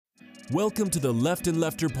Welcome to the Left and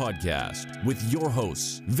Lefter podcast with your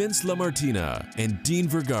hosts, Vince LaMartina and Dean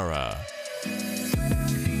Vergara.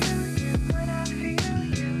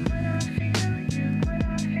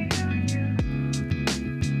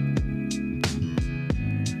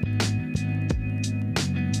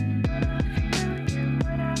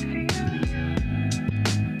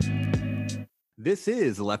 This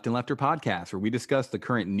is the Left and Lefter podcast, where we discuss the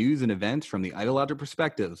current news and events from the ideological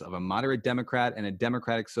perspectives of a moderate Democrat and a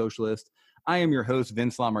democratic socialist. I am your host,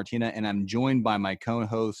 Vince LaMartina, and I'm joined by my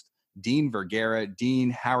co-host, Dean Vergara. Dean,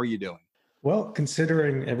 how are you doing? Well,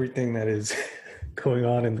 considering everything that is going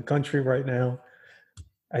on in the country right now,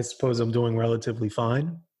 I suppose I'm doing relatively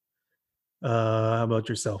fine. How about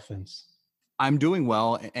yourself, Vince? I'm doing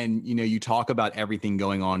well, and you talk about everything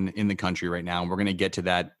going on in the country right now, and we're going to get to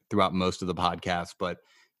that throughout most of the podcast, but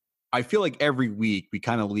I feel like every week we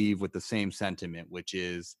kind of leave with the same sentiment, which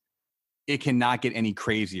is it cannot get any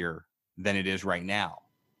crazier than it is right now.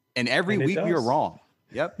 And every week we are wrong.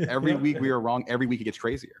 Yep. Every week we are wrong. Every week it gets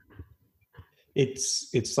crazier.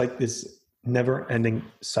 It's like this never-ending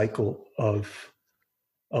cycle of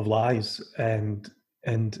lies and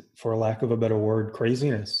for lack of a better word,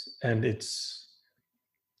 craziness. And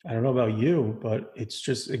I don't know about you, but it's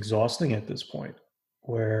just exhausting at this point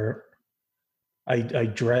where I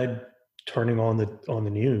dread turning on the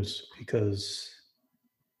news because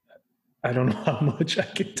I don't know how much I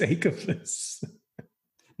can take of this.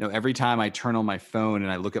 No, every time I turn on my phone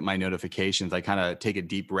and I look at my notifications, I kind of take a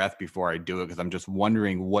deep breath before I do it because I'm just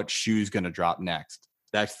wondering what shoe's going to drop next.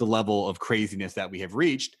 That's the level of craziness that we have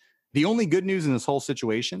reached. The only good news in this whole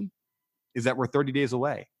situation is that we're 30 days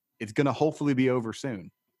away. It's going to hopefully be over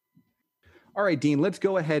soon. All right, Dean, let's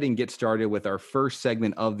go ahead and get started with our first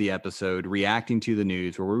segment of the episode, Reacting to the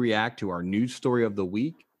News, where we react to our news story of the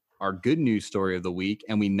week, our good news story of the week,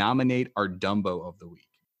 and we nominate our Dumbo of the week.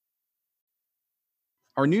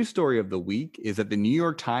 Our news story of the week is that the New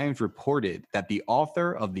York Times reported that the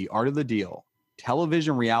author of The Art of the Deal,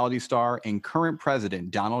 television reality star and current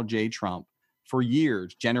president Donald J. Trump, for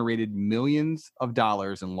years generated millions of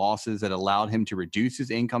dollars in losses that allowed him to reduce his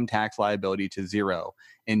income tax liability to zero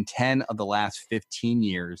in 10 of the last 15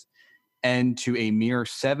 years and to a mere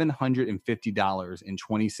 $750 in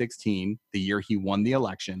 2016, the year he won the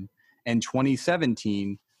election, and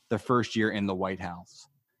 2017, the first year in the White House.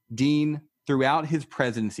 Dean, throughout his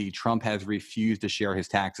presidency, Trump has refused to share his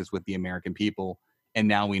taxes with the American people, and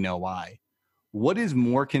now we know why. What is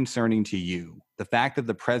more concerning to you, the fact that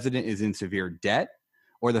the president is in severe debt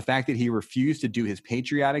or the fact that he refused to do his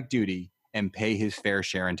patriotic duty and pay his fair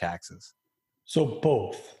share in taxes? So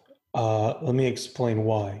both. Let me explain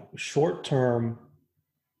why. Short term,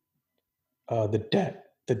 the debt.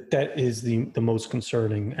 The debt is the most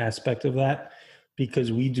concerning aspect of that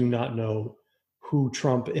because we do not know who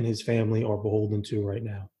Trump and his family are beholden to right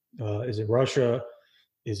now. Is it Russia?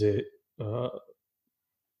 Is it a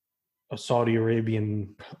Saudi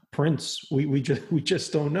Arabian prince? We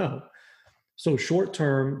just don't know. So short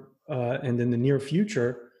term and in the near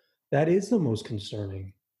future, that is the most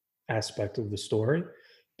concerning aspect of the story,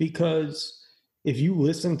 because if you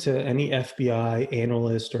listen to any FBI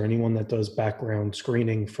analyst or anyone that does background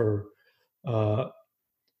screening for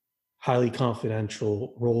highly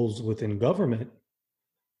confidential roles within government,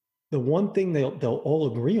 the one thing they'll all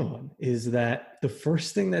agree on is that the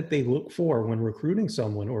first thing that they look for when recruiting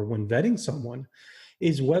someone or when vetting someone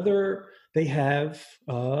is whether they have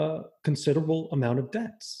a considerable amount of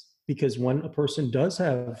debts. Because when a person does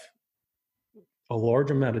have a large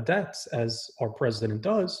amount of debts, as our president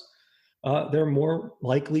does, they're more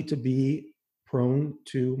likely to be prone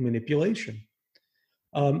to manipulation.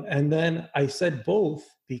 And then I said both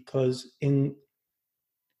because in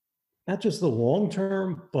not just the long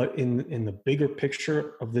term, but in the bigger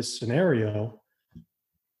picture of this scenario,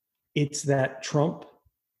 it's that Trump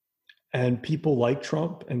and people like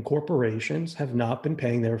Trump and corporations have not been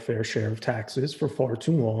paying their fair share of taxes for far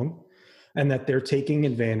too long, and that they're taking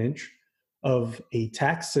advantage of a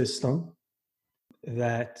tax system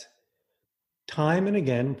that time and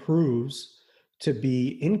again proves to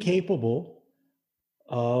be incapable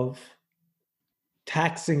of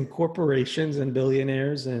taxing corporations and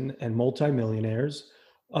billionaires and multimillionaires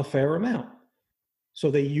a fair amount. So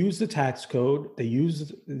they use the tax code, they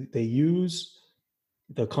use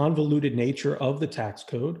the convoluted nature of the tax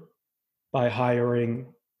code by hiring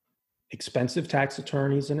expensive tax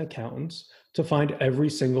attorneys and accountants to find every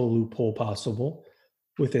single loophole possible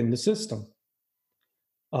within the system.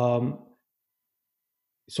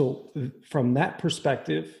 So from that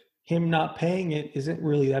perspective, him not paying it isn't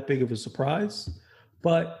really that big of a surprise.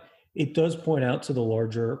 But it does point out to the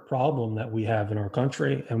larger problem that we have in our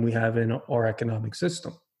country and we have in our economic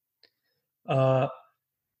system. But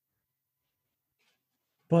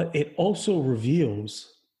it also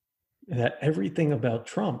reveals that everything about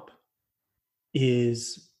Trump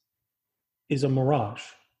is a mirage.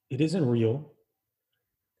 It isn't real.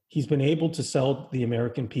 He's been able to sell the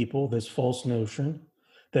American people this false notion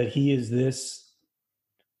that he is this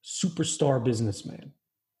superstar businessman.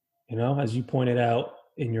 You know, as you pointed out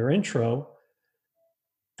in your intro,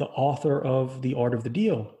 the author of The Art of the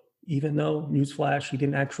Deal, even though, newsflash, he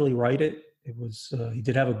didn't actually write it. It was, he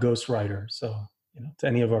did have a ghostwriter. So, you know, to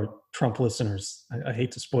any of our Trump listeners, I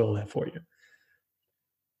hate to spoil that for you.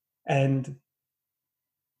 And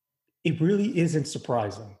it really isn't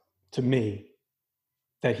surprising to me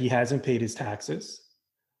that he hasn't paid his taxes,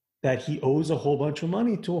 that he owes a whole bunch of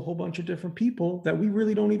money to a whole bunch of different people that we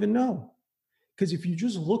really don't even know. Because if you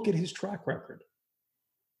just look at his track record,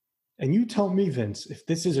 and you tell me, Vince, if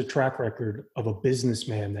this is a track record of a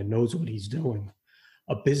businessman that knows what he's doing,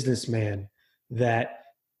 a businessman that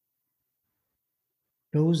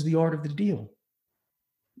knows the art of the deal.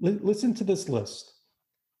 Listen to this list: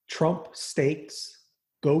 Trump Steaks,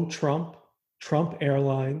 Go Trump, Trump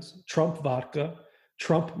Airlines, Trump Vodka,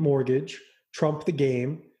 Trump Mortgage, Trump the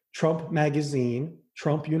Game, Trump Magazine,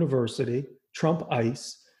 Trump University, Trump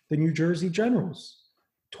Ice, the New Jersey Generals,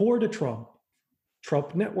 Tour de Trump,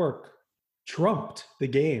 Trump Network, Trumped the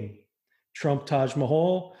Game, Trump Taj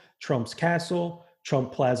Mahal, Trump's Castle,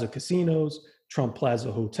 Trump Plaza Casinos, Trump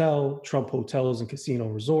Plaza Hotel, Trump Hotels and Casino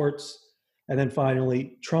Resorts, and then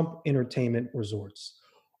finally, Trump Entertainment Resorts.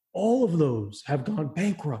 All of those have gone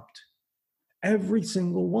bankrupt. Every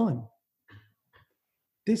single one.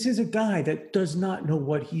 This is a guy that does not know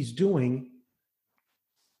what he's doing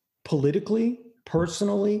politically,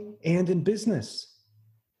 personally, and in business.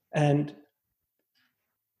 And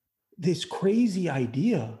this crazy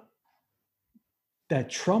idea that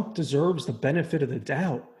Trump deserves the benefit of the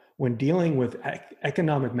doubt when dealing with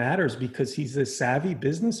economic matters because he's this savvy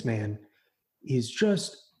businessman is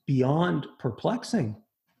just beyond perplexing.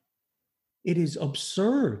 It is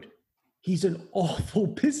absurd. He's an awful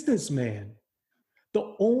businessman.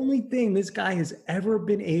 The only thing this guy has ever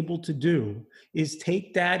been able to do is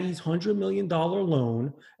take daddy's $100 million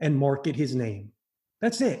loan and market his name.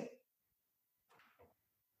 That's it.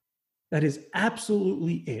 That is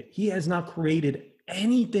absolutely it. He has not created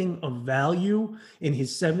anything of value in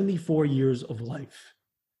his 74 years of life.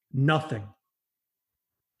 Nothing.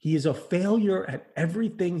 He is a failure at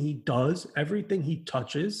everything he does, everything he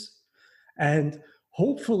touches. And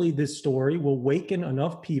hopefully this story will waken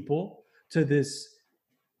enough people to this,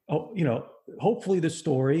 hopefully the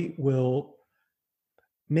story will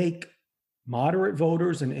make moderate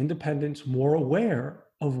voters and independents more aware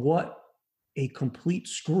of what a complete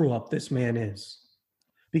screw up this man is.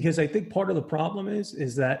 Because I think part of the problem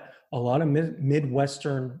is that a lot of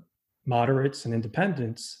Midwestern moderates and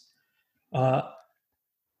independents, they're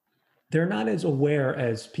not as aware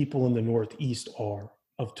as people in the Northeast are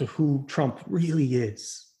of to who Trump really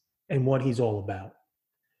is and what he's all about.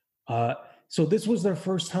 So this was their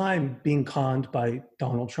first time being conned by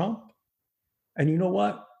Donald Trump. And you know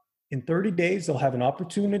what? In 30 days, they'll have an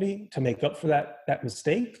opportunity to make up for that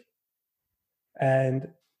mistake. And,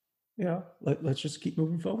 let's just keep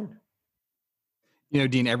moving forward.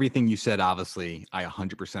 Dean, everything you said, obviously, I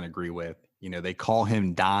 100% agree with. They call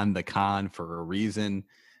him Don the Con for a reason.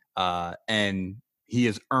 And he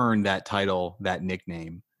has earned that title, that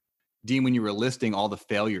nickname. Dean, when you were listing all the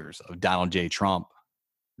failures of Donald J. Trump,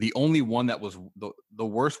 the only one that was the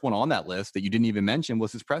worst one on that list that you didn't even mention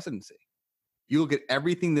was his presidency. You look at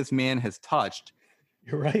everything this man has touched.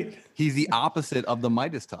 You're right. He's the opposite of the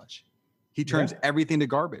Midas touch. He turns everything to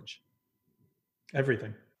garbage.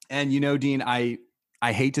 Everything. And, Dean, I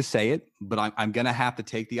hate to say it, but I'm going to have to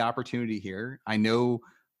take the opportunity here. I know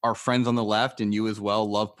our friends on the left and you as well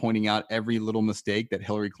love pointing out every little mistake that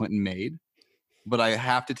Hillary Clinton made. But I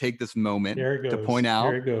have to take this moment to point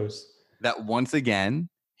out that once again,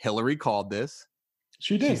 Hillary called this.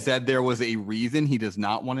 She did. She said there was a reason he does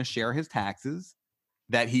not want to share his taxes,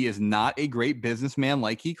 that he is not a great businessman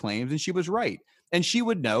like he claims. And she was right. And she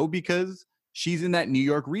would know because she's in that New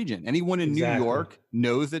York region. Anyone in New York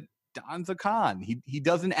knows that Don's a con. He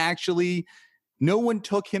doesn't actually, no one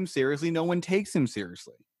took him seriously. No one takes him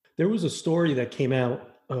seriously. There was a story that came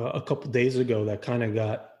out a couple of days ago that kind of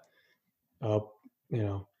got,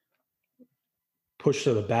 pushed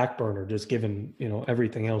to the back burner, just given,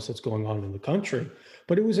 everything else that's going on in the country.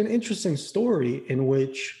 But it was an interesting story in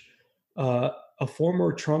which a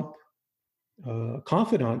former Trump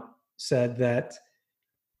confidant said that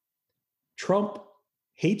Trump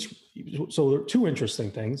hates. So there are two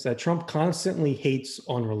interesting things: that Trump constantly hates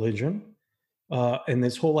on religion, and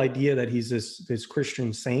this whole idea that he's this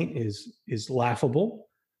Christian saint is laughable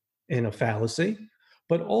and a fallacy.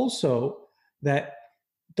 But also that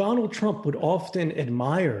Donald Trump would often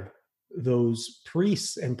admire those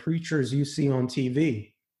priests and preachers you see on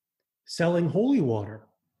TV selling holy water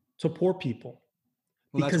to poor people,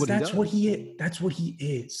 Well, because that's what he does. that's what he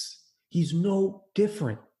is. He's no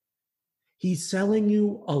different. He's selling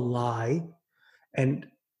you a lie, and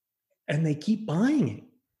they keep buying it.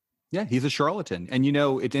 Yeah, he's a charlatan. And, you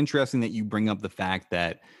know, it's interesting that you bring up the fact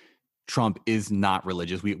that Trump is not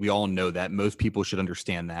religious. We all know that. Most people should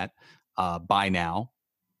understand that by now.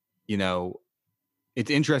 You know,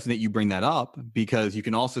 it's interesting that you bring that up because you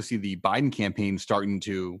can also see the Biden campaign starting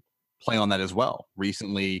to play on that as well.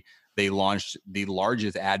 Recently, they launched the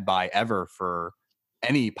largest ad buy ever for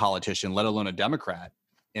any politician, let alone a Democrat,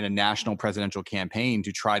 in a national presidential campaign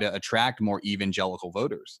to try to attract more evangelical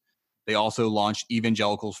voters. They also launched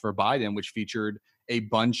Evangelicals for Biden, which featured a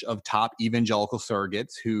bunch of top evangelical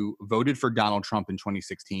surrogates who voted for Donald Trump in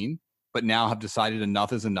 2016, but now have decided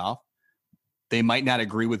enough is enough. They might not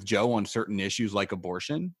agree with Joe on certain issues like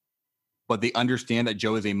abortion, but they understand that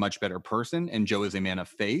Joe is a much better person and Joe is a man of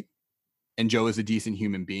faith and Joe is a decent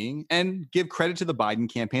human being, and give credit to the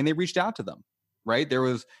Biden campaign. They reached out to them, right? There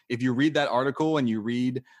was, if you read that article and you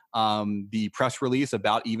read the press release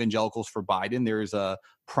about Evangelicals for Biden, there's a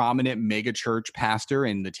prominent mega church pastor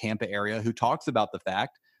in the Tampa area who talks about the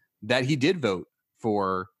fact that he did vote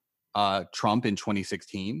for Trump in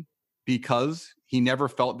 2016 because he never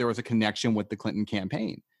felt there was a connection with the Clinton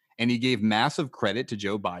campaign. And he gave massive credit to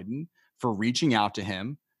Joe Biden for reaching out to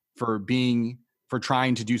him, for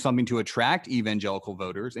trying to do something to attract evangelical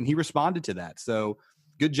voters. And he responded to that. So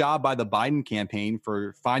good job by the Biden campaign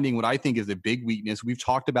for finding what I think is a big weakness. We've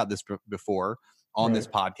talked about this before on this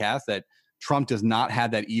podcast, that Trump does not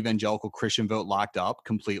have that evangelical Christian vote locked up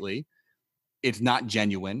completely. It's not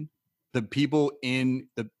genuine. The people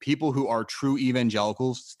who are true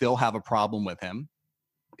evangelicals still have a problem with him.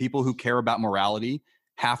 People who care about morality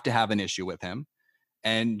have to have an issue with him.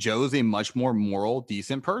 And Joe's a much more moral,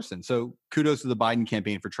 decent person. So kudos to the Biden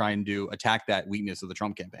campaign for trying to attack that weakness of the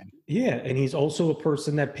Trump campaign. Yeah, and he's also a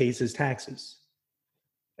person that pays his taxes.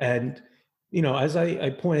 And, you know, as I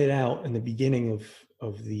pointed out in the beginning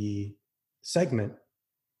of the segment,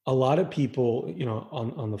 a lot of people, you know,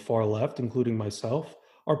 on the far left, including myself,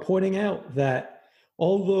 are pointing out that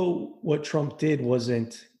although what Trump did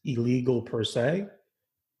wasn't illegal per se,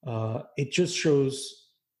 it just shows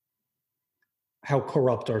how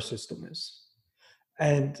corrupt our system is.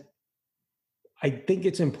 And I think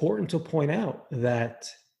it's important to point out that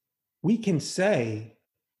we can say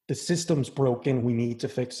the system's broken, we need to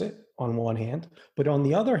fix it on one hand, but on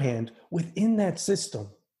the other hand, within that system,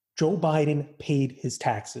 Joe Biden paid his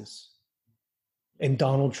taxes and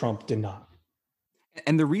Donald Trump did not.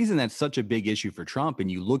 And the reason that's such a big issue for Trump, and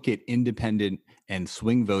you look at independent and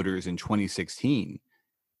swing voters in 2016,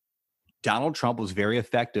 Donald Trump was very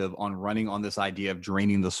effective on running on this idea of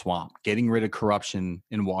draining the swamp, getting rid of corruption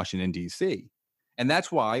in Washington, D.C. And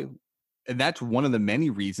that's one of the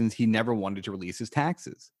many reasons he never wanted to release his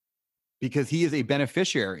taxes, because he is a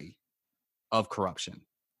beneficiary of corruption.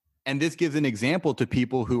 And this gives an example to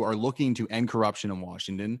people who are looking to end corruption in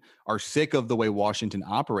Washington, are sick of the way Washington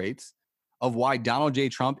operates, of why Donald J.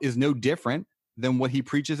 Trump is no different than what he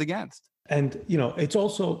preaches against. And, you know, it's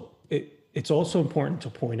also important to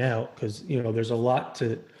point out, because, you know, there's a lot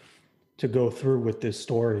to go through with this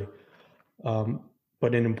story.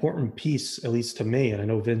 But an important piece, at least to me, and I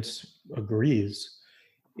know Vince agrees,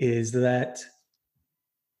 is that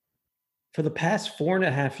for the past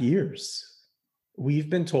 4.5 years, we've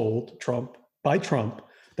been told by Trump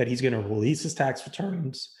that he's going to release his tax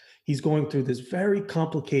returns. He's going through this very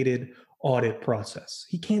complicated audit process.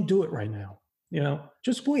 He can't do it right now. You know,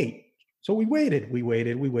 just wait. So we waited.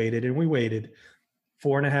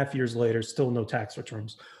 4.5 years later, still no tax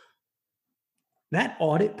returns. That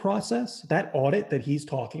audit process, that audit that he's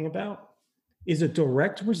talking about, is a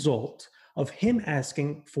direct result of him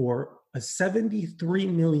asking for a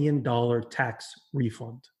 $73 million tax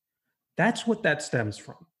refund. That's what that stems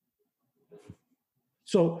from.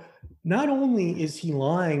 So not only is he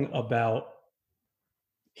lying about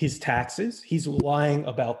his taxes, he's lying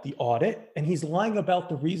about the audit, and he's lying about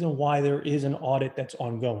the reason why there is an audit that's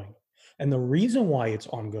ongoing. And the reason why it's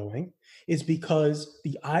ongoing is because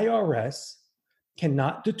the IRS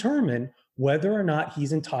cannot determine whether or not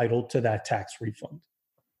he's entitled to that tax refund.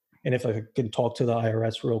 And if I can talk to the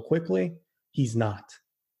IRS real quickly, he's not.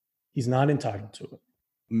 He's not entitled to it.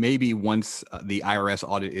 maybe once the IRS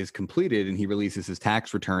audit is completed and he releases his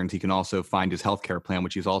tax returns, he can also find his healthcare plan,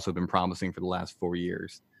 which he's also been promising for the last 4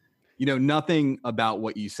 years. Nothing about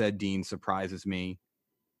what you said, Dean, surprises me.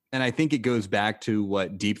 And I think it goes back to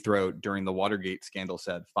what Deep Throat during the Watergate scandal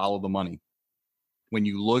said: follow the money. When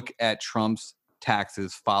you look at Trump's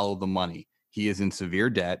taxes, follow the money. He is in severe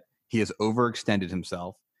debt. He has overextended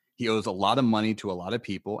himself. He owes a lot of money to a lot of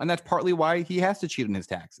people. And that's partly why he has to cheat on his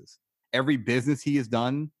taxes. Every business he has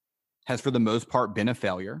done has, for the most part, been a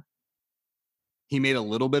failure. He made a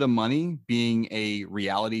little bit of money being a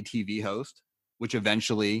reality TV host, which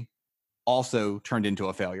eventually also turned into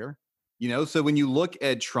a failure. So when you look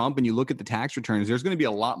at Trump and you look at the tax returns, there's going to be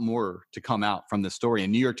a lot more to come out from this story.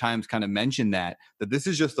 And New York Times kind of mentioned that this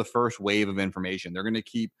is just the first wave of information. They're going to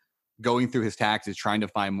keep going through his taxes, trying to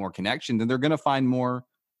find more connections, and they're going to find more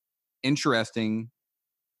interesting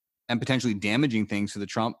and potentially damaging things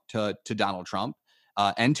to Donald Trump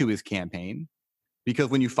and to his campaign. Because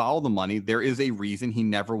when you follow the money, there is a reason he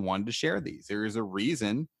never wanted to share these. There is a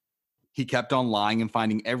reason he kept on lying and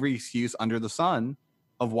finding every excuse under the sun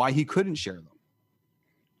of why he couldn't share them.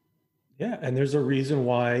 Yeah, and there's a reason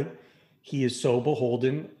why he is so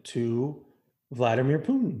beholden to Vladimir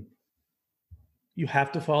Putin. You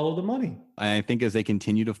have to follow the money. And I think as they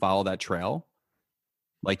continue to follow that trail,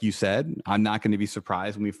 like you said, I'm not going to be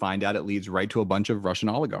surprised when we find out it leads right to a bunch of Russian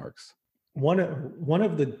oligarchs. One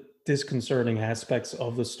of the disconcerting aspects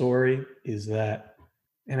of the story is that,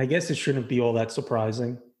 and I guess it shouldn't be all that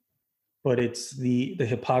surprising, but it's the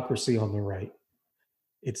hypocrisy on the right.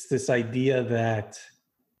 It's this idea that,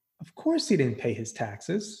 of course, he didn't pay his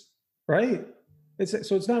taxes, right?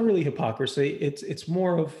 So it's not really hypocrisy. It's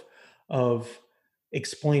more of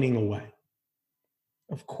explaining away.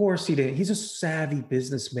 Of course he didn't. He's a savvy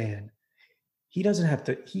businessman. He doesn't have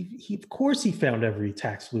to. He of course he found every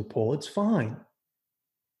tax loophole. It's fine.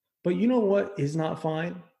 But you know what is not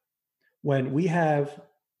fine? When we have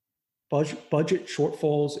budget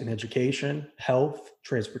shortfalls in education, health,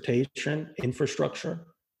 transportation, infrastructure,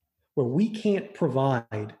 where we can't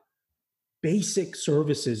provide basic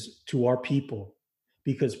services to our people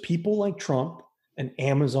because people like Trump and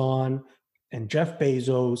Amazon and Jeff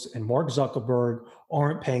Bezos and Mark Zuckerberg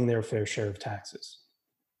aren't paying their fair share of taxes.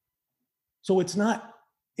 So it's not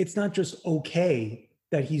just okay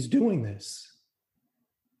that he's doing this.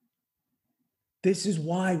 This is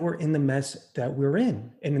why we're in the mess that we're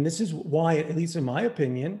in. And this is why, at least in my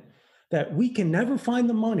opinion, that we can never find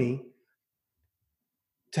the money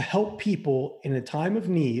to help people in a time of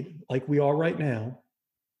need like we are right now,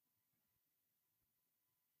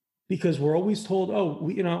 because we're always told, oh,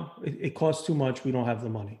 it costs too much, we don't have the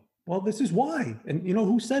money. Well, this is why. And you know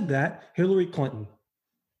who said that? Hillary Clinton.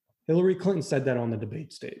 Hillary Clinton said that on the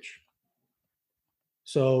debate stage.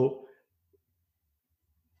 So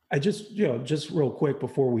I just real quick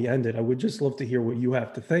before we end it, I would just love to hear what you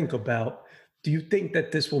have to think about. Do you think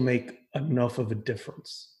that this will make enough of a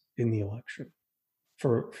difference in the election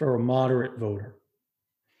for a moderate voter?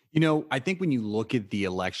 I think when you look at the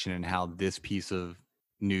election and how this piece of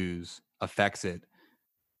news affects it,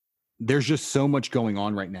 there's just so much going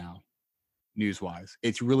on right now, news-wise.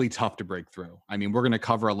 It's really tough to break through. I mean, we're going to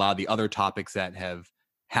cover a lot of the other topics that have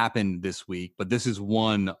happened this week, but this is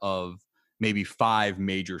one of maybe 5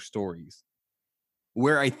 major stories.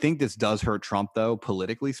 Where I think this does hurt Trump, though,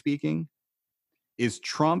 politically speaking, is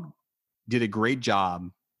Trump did a great job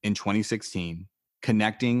in 2016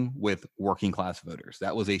 connecting with working class voters.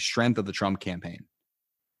 That was a strength of the Trump campaign.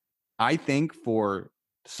 I think for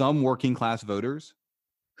some working class voters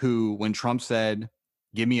who, when Trump said,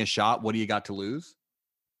 give me a shot, what do you got to lose?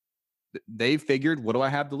 They figured, what do I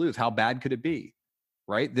have to lose? How bad could it be?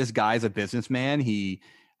 Right? This guy's a businessman. He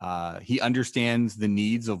understands the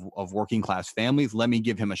needs of working class families. Let me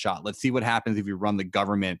give him a shot. Let's see what happens if you run the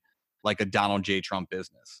government like a Donald J. Trump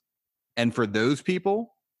business. And for those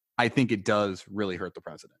people, I think it does really hurt the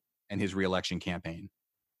president and his reelection campaign.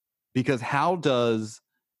 Because how does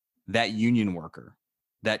that union worker,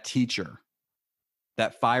 that teacher,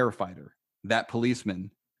 that firefighter, that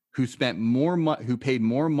policeman who who paid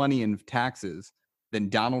more money in taxes than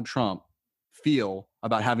Donald Trump feel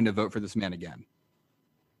about having to vote for this man again?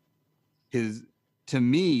 To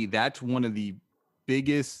me, that's one of the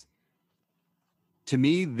biggest. To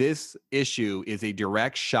me, this issue is a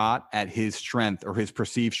direct shot at his strength or his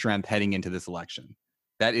perceived strength heading into this election.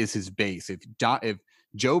 That is his base. If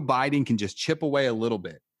Joe Biden can just chip away a little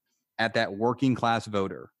bit at that working class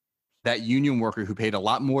voter, that union worker who paid a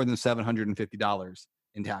lot more than $750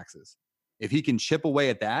 in taxes, if he can chip away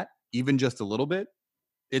at that, even just a little bit,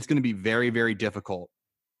 it's going to be very, very difficult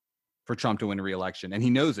for Trump to win a re-election. And he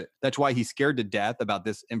knows it. That's why he's scared to death about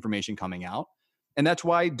this information coming out. And that's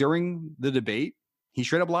why during the debate, he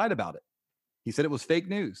straight up lied about it. He said it was fake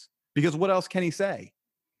news. Because what else can he say?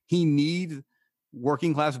 He needs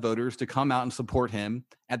working class voters to come out and support him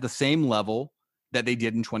at the same level that they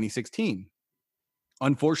did in 2016.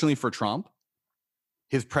 Unfortunately for Trump,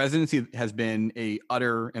 his presidency has been an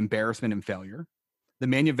utter embarrassment and failure. The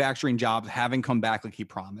manufacturing jobs haven't come back like he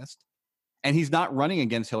promised. And he's not running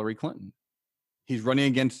against Hillary Clinton. He's running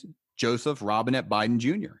against Joseph Robinette Biden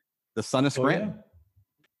Jr., the son of Scranton. Yeah.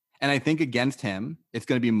 And I think against him, it's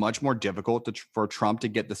going to be much more difficult for Trump to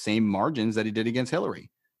get the same margins that he did against Hillary.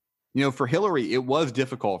 You know, for Hillary, it was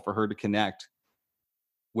difficult for her to connect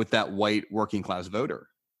with that white working class voter,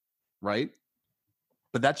 right?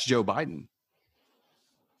 But that's Joe Biden.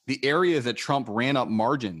 The areas that Trump ran up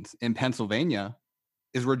margins in Pennsylvania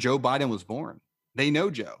is where Joe Biden was born. They know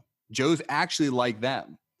Joe. Joe's actually like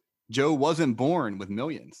them. Joe wasn't born with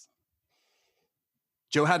millions.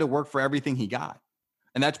 Joe had to work for everything he got.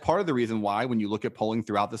 And that's part of the reason why, when you look at polling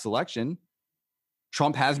throughout this election,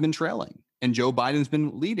 Trump has been trailing and Joe Biden's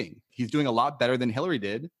been leading. He's doing a lot better than Hillary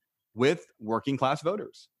did with working class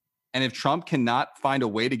voters. And if Trump cannot find a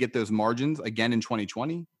way to get those margins again in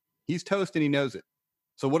 2020, he's toast and he knows it.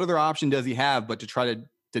 So what other option does he have but to try to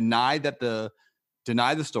deny the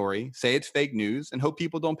story, say it's fake news, and hope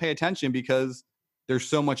people don't pay attention because there's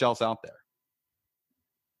so much else out there?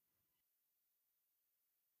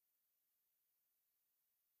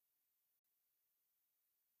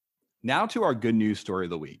 Now to our good news story of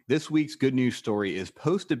the week. This week's good news story is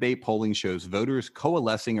post-debate polling shows voters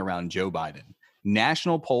coalescing around Joe Biden.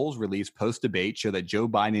 National polls released post-debate show that Joe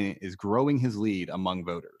Biden is growing his lead among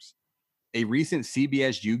voters. A recent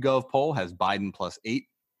CBS YouGov poll has Biden +8.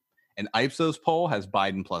 An Ipsos poll has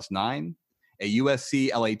Biden +9. A USC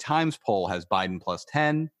LA Times poll has Biden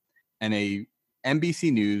 +10. And a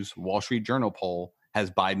NBC News Wall Street Journal poll has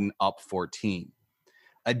Biden up 14.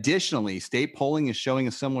 Additionally, state polling is showing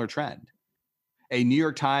a similar trend. A New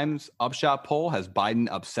York Times Upshot poll has Biden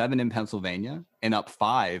up 7 in Pennsylvania and up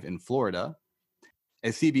 5 in Florida. A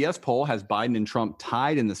CBS poll has Biden and Trump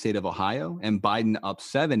tied in the state of Ohio and Biden up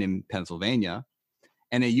 7 in Pennsylvania.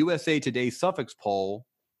 And a USA Today Suffolk poll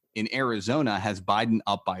in Arizona has Biden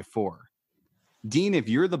up by 4. Dean, if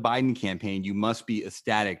you're the Biden campaign, you must be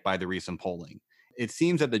ecstatic by the recent polling. It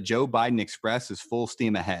seems that the Joe Biden Express is full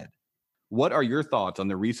steam ahead. What are your thoughts on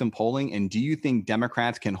the recent polling, and do you think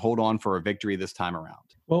Democrats can hold on for a victory this time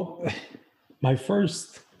around? Well, my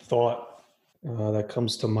first thought that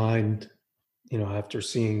comes to mind, after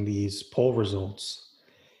seeing these poll results,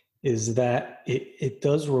 is that it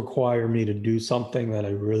does require me to do something that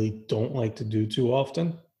I really don't like to do too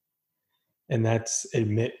often, and that's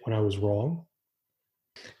admit when I was wrong.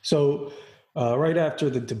 So right after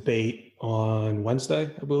the debate on Wednesday,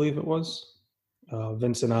 I believe it was,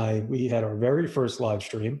 Vince and I, we had our very first live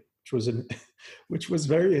stream, which was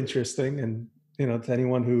very interesting. And, to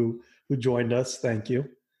anyone who joined us, thank you.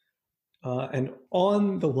 And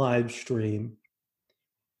on the live stream,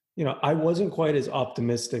 I wasn't quite as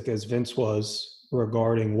optimistic as Vince was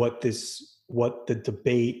regarding what the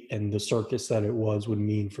debate and the circus that it was would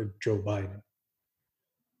mean for Joe Biden.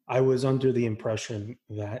 I was under the impression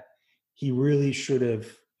that he really should have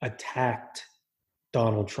attacked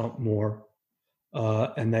Donald Trump more.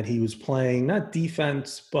 And that he was playing not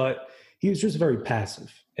defense, but he was just very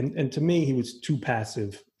passive. And to me, he was too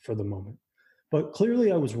passive for the moment. But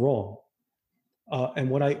clearly I was wrong. And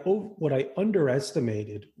what I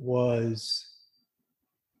underestimated was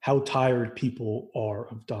how tired people are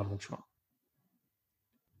of Donald Trump.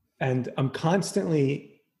 And I'm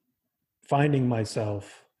constantly finding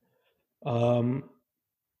myself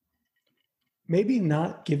maybe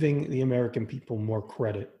not giving the American people more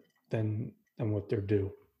credit than what they're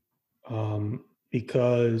due.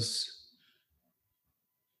 Because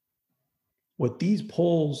what these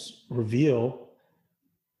polls reveal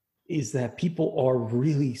is that people are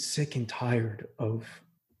really sick and tired of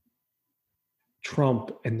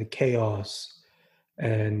Trump and the chaos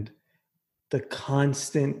and the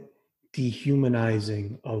constant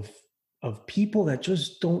dehumanizing of people that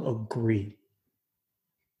just don't agree.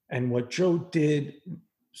 And what Joe did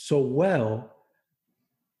so well,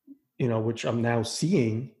 which I'm now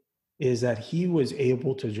seeing, is that he was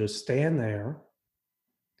able to just stand there.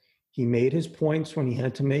 He made his points when he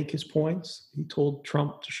had to make his points. He told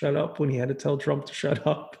Trump to shut up when he had to tell Trump to shut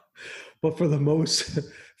up. But for the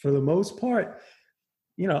most part,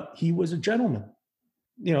 he was a gentleman,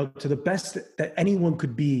 to the best that anyone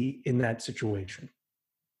could be in that situation.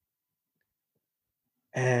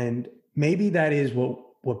 And maybe that is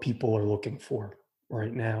what people are looking for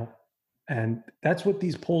right now. And that's what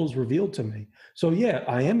these polls revealed to me. So yeah,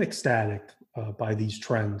 I am ecstatic by these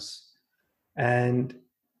trends. And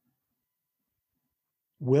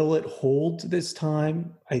will it hold this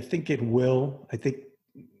time? I think it will. I think,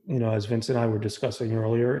 as Vince and I were discussing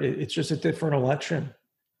earlier, it's just a different election.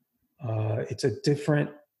 It's a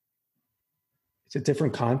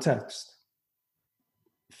different context.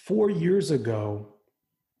 4 years ago,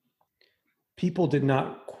 people did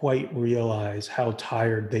not quite realize how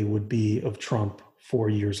tired they would be of Trump 4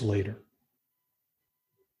 years later.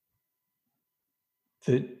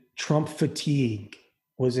 The Trump fatigue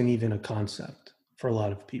wasn't even a concept for a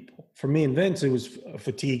lot of people. For me and Vince, it was a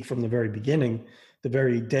fatigue from the very beginning, the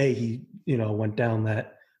very day he, went down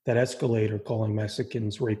that escalator calling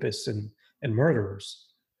Mexicans rapists and murderers.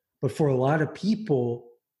 But for a lot of people,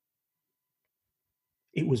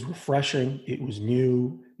 it was refreshing. It was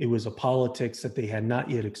new. It was a politics that they had not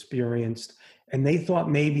yet experienced. And they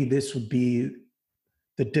thought maybe this would be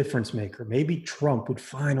the difference maker. Maybe Trump would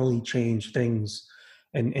finally change things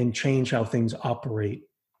and change how things operate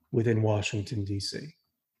within Washington, D.C.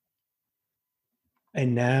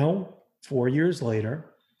 And now, 4 years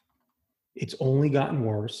later, it's only gotten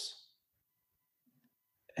worse.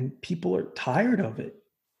 And people are tired of it.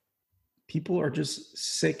 People are just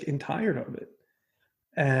sick and tired of it.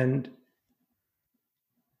 And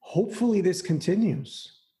hopefully this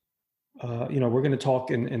continues. We're going to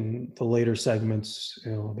talk in the later segments,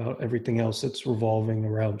 about everything else that's revolving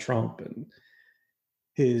around Trump and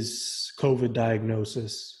his COVID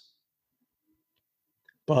diagnosis.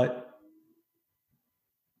 But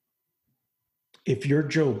if you're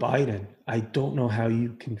Joe Biden, I don't know how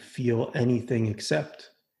you can feel anything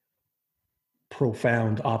except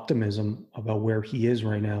profound optimism about where he is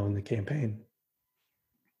right now in the campaign.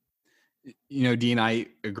 Dean, I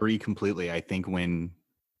agree completely. I think when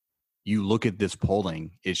you look at this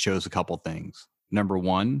polling, it shows a couple things. Number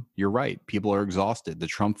one, you're right. People are exhausted. The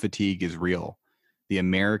Trump fatigue is real. The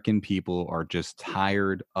American people are just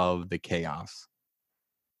tired of the chaos.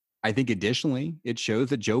 I think additionally, it shows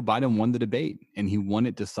that Joe Biden won the debate and he won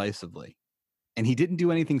it decisively. And he didn't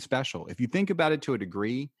do anything special. If you think about it to a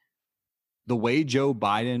degree, the way Joe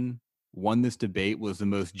Biden won this debate was the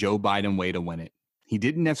most Joe Biden way to win it. He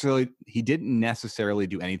didn't necessarily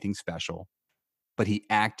do anything special, but he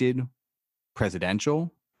acted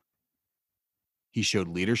presidential. He showed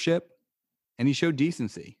leadership and he showed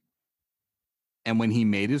decency. And when he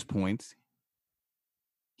made his points,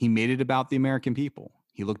 he made it about the American people.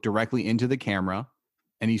 He looked directly into the camera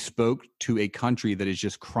and he spoke to a country that is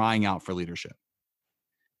just crying out for leadership.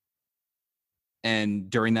 And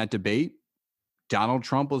during that debate, Donald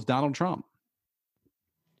Trump was Donald Trump.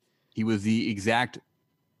 He was the exact,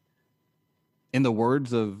 in the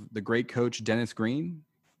words of the great coach Dennis Green,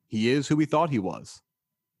 he is who we thought he was.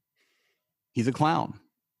 He's a clown.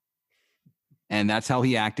 And that's how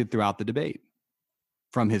he acted throughout the debate.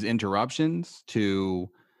 From his interruptions to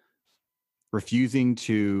refusing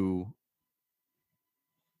to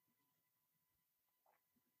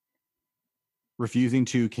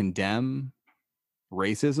condemn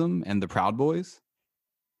racism and the Proud Boys.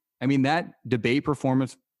 I mean, that debate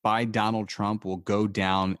performance by Donald Trump will go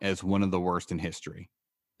down as one of the worst in history.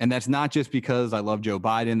 And that's not just because I love Joe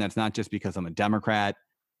Biden. That's not just because I'm a Democrat.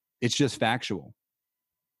 It's just factual.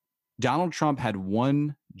 Donald Trump had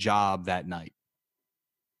one job that night: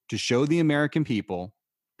 to show the American people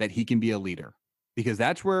that he can be a leader, because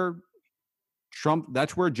that's where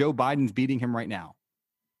Joe Biden's beating him right now.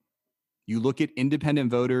 You look at independent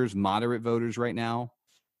voters, moderate voters right now,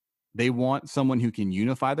 they want someone who can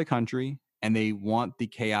unify the country and they want the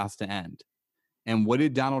chaos to end. And what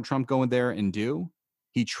did Donald Trump go in there and do?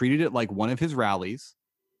 He treated it like one of his rallies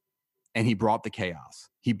and he brought the chaos.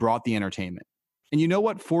 He brought the entertainment. And you know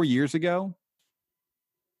what? 4 years ago,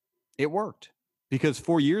 it worked, because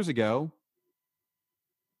 4 years ago,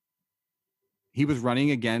 he was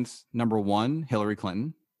running against, number one, Hillary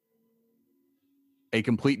Clinton, a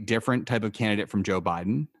complete different type of candidate from Joe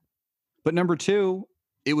Biden. But number two,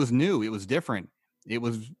 it was new. It was different. It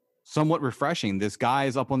was somewhat refreshing. This guy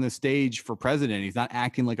is up on this stage for president. He's not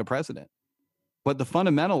acting like a president. But the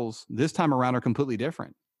fundamentals this time around are completely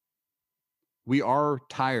different. We are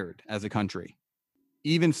tired as a country.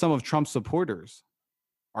 Even some of Trump's supporters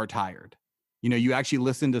are tired. You actually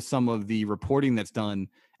listen to some of the reporting that's done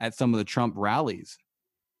at some of the Trump rallies,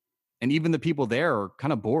 and even the people there are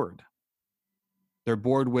kind of bored. They're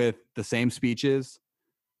bored with the same speeches,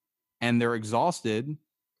 and they're exhausted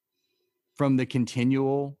from the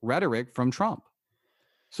continual rhetoric from Trump.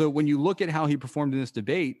 So when you look at how he performed in this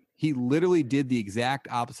debate, he literally did the exact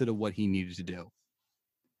opposite of what he needed to do.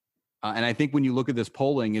 And I think when you look at this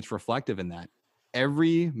polling, it's reflective in that.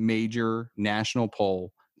 Every major national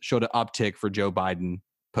poll showed an uptick for Joe Biden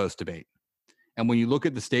post-debate. And when you look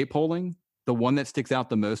at the state polling, the one that sticks out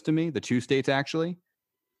the most to me, the two states actually,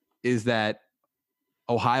 is that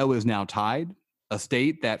Ohio is now tied, a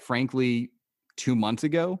state that, frankly, 2 months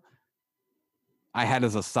ago, I had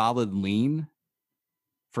as a solid lean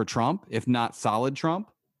for Trump, if not solid Trump.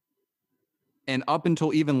 And up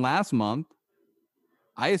until even last month,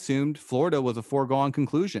 I assumed Florida was a foregone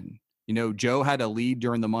conclusion. You know, Joe had a lead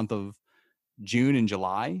during the month of June and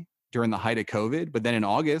July during the height of COVID, but then in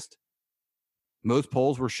August, most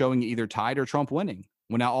polls were showing either tied or Trump winning.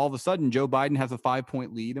 Well, now all of a sudden, Joe Biden has a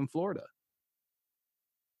 5-point lead in Florida.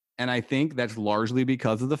 And I think that's largely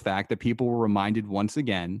because of the fact that people were reminded once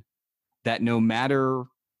again that no matter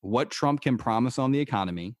what Trump can promise on the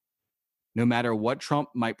economy, no matter what Trump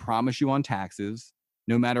might promise you on taxes,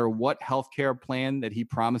 no matter what healthcare plan that he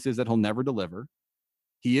promises that he'll never deliver,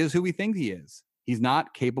 he is who we think he is. He's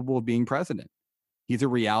not capable of being president. He's a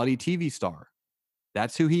reality TV star.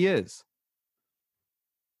 That's who he is.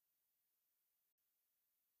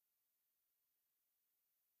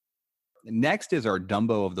 Next is our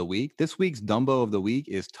Dumbo of the Week. This week's Dumbo of the Week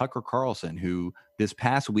is Tucker Carlson, who this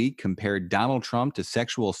past week compared Donald Trump to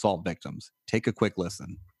sexual assault victims. Take a quick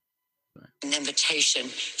listen. An invitation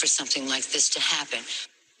for something like this to happen.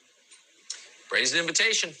 Raised an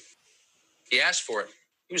invitation. He asked for it.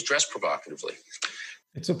 He was dressed provocatively.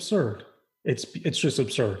 It's absurd. It's just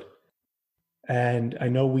absurd. And I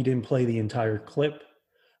know we didn't play the entire clip,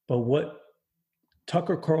 but what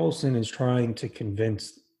Tucker Carlson is trying to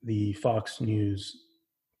convince the Fox News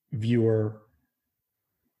viewer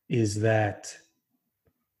is that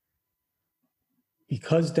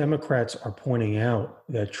because Democrats are pointing out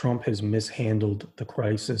that Trump has mishandled the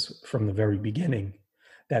crisis from the very beginning,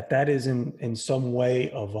 that is in some way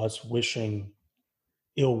of us wishing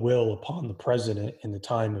ill will upon the president in the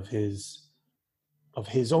time of his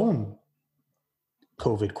own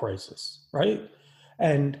COVID crisis, right?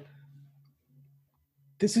 And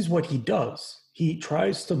this is what he does. He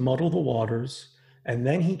tries to muddle the waters, and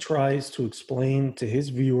then he tries to explain to his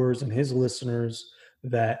viewers and his listeners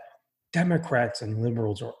that Democrats and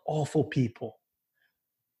liberals are awful people.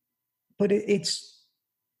 But it's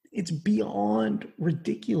beyond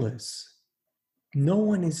ridiculous. No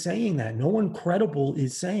one is saying that. No one credible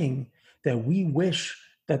is saying that we wish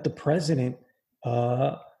that the president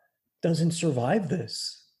doesn't survive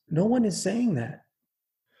this. No one is saying that.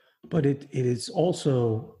 But it is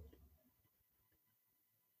also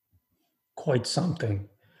quite something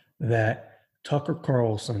that Tucker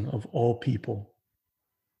Carlson, of all people,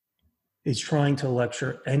 is trying to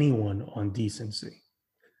lecture anyone on decency.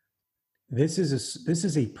 This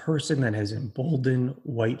is a person that has emboldened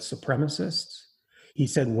white supremacists. He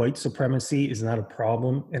said white supremacy is not a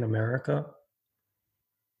problem in America.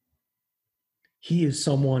 He is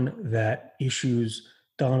someone that issues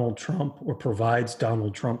Donald Trump or provides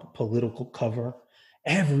Donald Trump political cover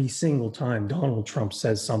every single time Donald Trump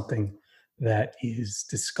says something that is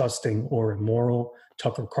disgusting or immoral.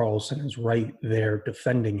 Tucker Carlson is right there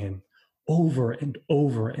defending him over and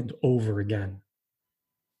over and over again.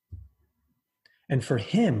 And for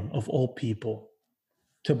him, of all people,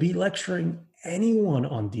 to be lecturing anyone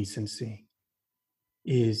on decency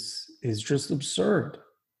is just absurd.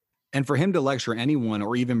 And for him to lecture anyone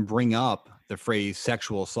or even bring up the phrase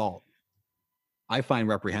sexual assault, I find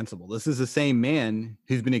reprehensible. This is the same man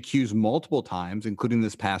who's been accused multiple times, including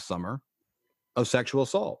this past summer, of sexual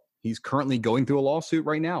assault. He's currently going through a lawsuit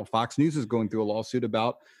right now. Fox News is going through a lawsuit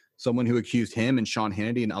about someone who accused him and Sean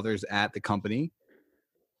Hannity and others at the company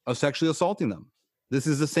of sexually assaulting them. This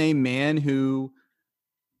is the same man who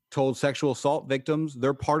told sexual assault victims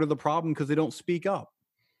they're part of the problem because they don't speak up.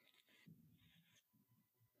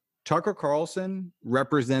 Tucker Carlson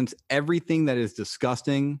represents everything that is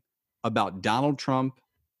disgusting about Donald Trump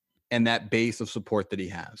and that base of support that he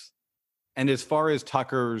has. And as far as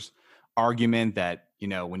Tucker's argument that, you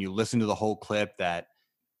know, when you listen to the whole clip, that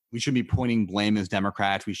we should be pointing blame as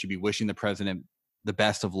Democrats, we should be wishing the president the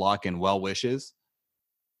best of luck and well wishes.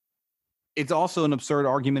 It's also an absurd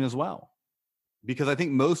argument as well, because I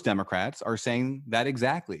think most Democrats are saying that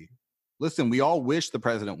exactly. Listen, we all wish the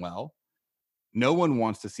president well. No one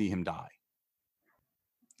wants to see him die.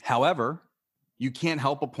 However, you can't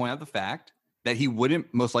help but point out the fact that he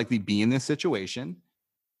wouldn't most likely be in this situation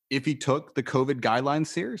if he took the COVID guidelines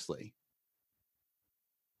seriously.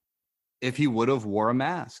 If he would have wore a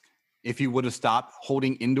mask, if he would have stopped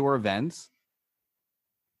holding indoor events,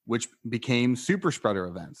 which became super spreader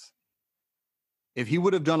events. If he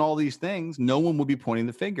would have done all these things, no one would be pointing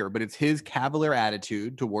the finger. But it's his cavalier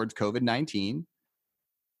attitude towards COVID-19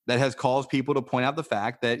 that has caused people to point out the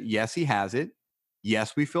fact that, yes, he has it.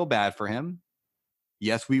 Yes, we feel bad for him.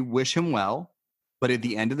 Yes, we wish him well. But at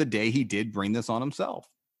the end of the day, he did bring this on himself.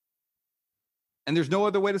 And there's no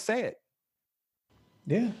other way to say it.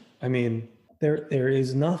 Yeah. I mean, there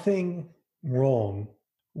is nothing wrong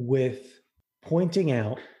with pointing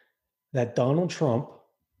out that Donald Trump,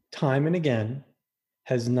 time and again,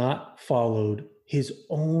 has not followed his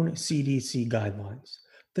own CDC guidelines.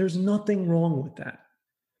 There's nothing wrong with that.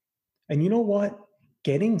 And you know what?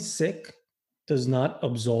 Getting sick does not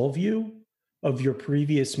absolve you of your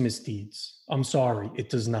previous misdeeds. I'm sorry, it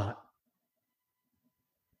does not.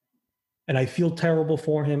 And I feel terrible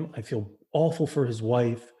for him. I feel awful for his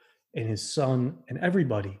wife and his son and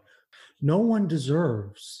everybody. No one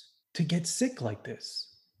deserves to get sick like this.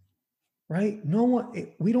 Right? No one,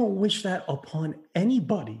 we don't wish that upon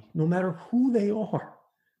anybody, no matter who they are.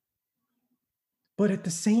 But at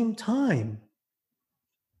the same time,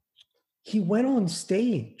 he went on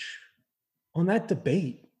stage on that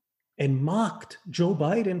debate and mocked Joe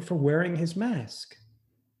Biden for wearing his mask,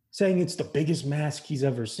 saying it's the biggest mask he's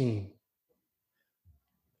ever seen.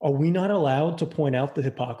 Are we not allowed to point out the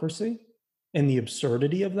hypocrisy and the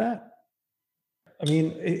absurdity of that? I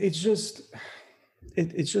mean, it's just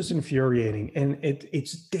infuriating, and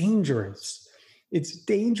it's dangerous. It's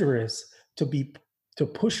dangerous to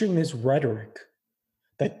pushing this rhetoric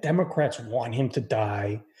that Democrats want him to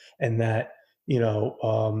die, and that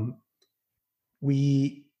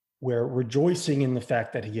we're rejoicing in the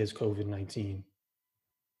fact that he has COVID-19,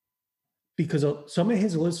 because some of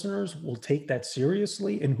his listeners will take that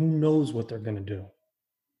seriously, and who knows what they're going to do.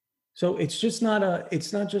 So it's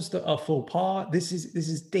not just a faux pas. This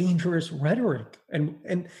is dangerous rhetoric.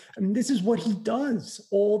 And this is what he does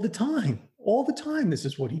all the time. All the time, this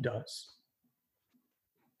is what he does.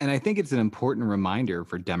 And I think it's an important reminder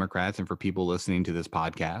for Democrats and for people listening to this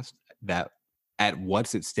podcast that at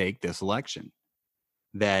what's at stake this election,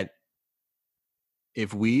 that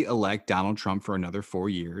if we elect Donald Trump for another 4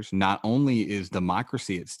 years, not only is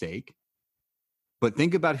democracy at stake, but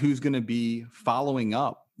think about who's going to be following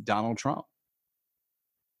up Donald Trump.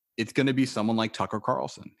 It's going to be someone like Tucker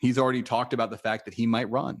Carlson. He's already talked about the fact that he might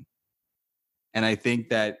run. And I think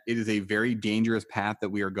that it is a very dangerous path that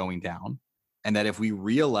we are going down. And that if we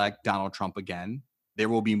reelect Donald Trump again, there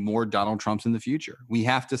will be more Donald Trumps in the future. We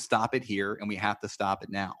have to stop it here, and we have to stop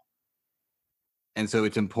it now. And so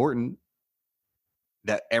it's important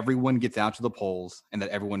that everyone gets out to the polls and that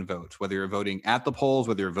everyone votes. Whether you're voting at the polls,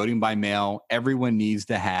 whether you're voting by mail, everyone needs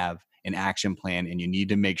to have an action plan, and you need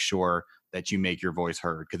to make sure that you make your voice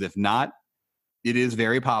heard. Because if not, it is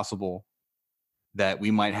very possible that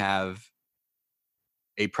we might have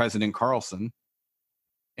a President Carlson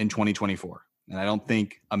in 2024. And I don't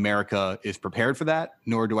think America is prepared for that,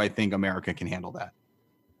 nor do I think America can handle that.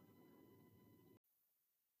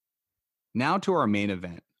 Now to our main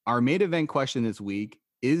event. Our main event question this week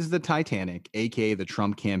is the Titanic, aka the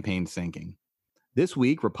Trump campaign, sinking? This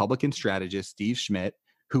week, Republican strategist Steve Schmidt,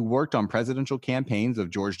 who worked on presidential campaigns of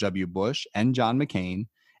George W. Bush and John McCain,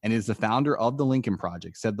 and is the founder of the Lincoln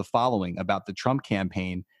Project, said the following about the Trump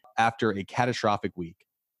campaign after a catastrophic week.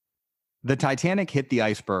 The Titanic hit the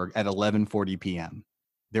iceberg at 11:40 p.m.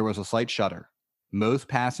 There was a slight shudder. Most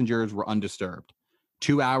passengers were undisturbed.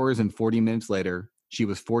 2 hours and 40 minutes later, she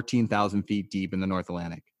was 14,000 feet deep in the North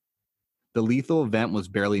Atlantic. The lethal event was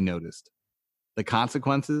barely noticed. The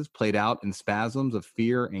consequences played out in spasms of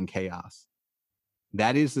fear and chaos.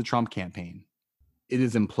 That is the Trump campaign. It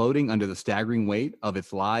is imploding under the staggering weight of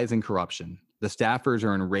its lies and corruption. The staffers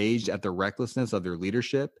are enraged at the recklessness of their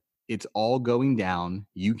leadership. It's all going down.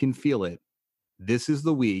 You can feel it. This is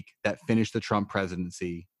the week that finished the Trump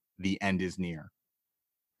presidency. The end is near.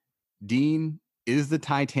 Dean, is the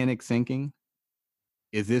Titanic sinking?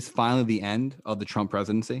 Is this finally the end of the Trump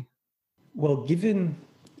presidency? Well, given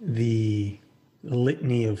the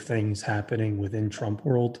litany of things happening within Trump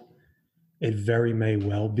world, it very may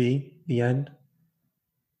well be the end.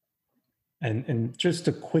 And just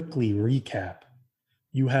to quickly recap,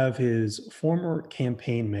 you have his former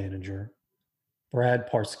campaign manager, Brad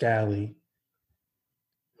Parscale,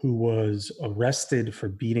 who was arrested for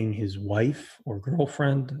beating his wife or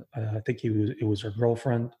girlfriend. I think it was her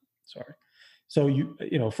girlfriend. Sorry. So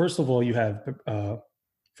first of all, you have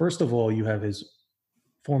his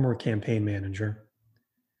former campaign manager,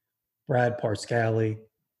 Brad Parscale,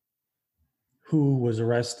 who was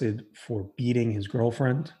arrested for beating his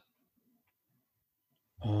girlfriend.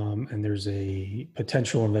 And there's a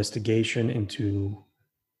potential investigation into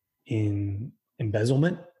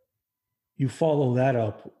embezzlement. you follow that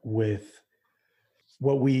up with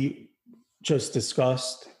what we just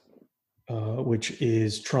discussed, which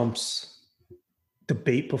is Trump's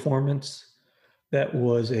debate performance. That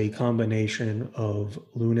was a combination of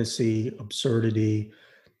lunacy, absurdity,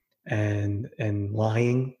 and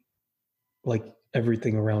lying, like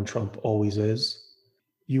everything around Trump always is.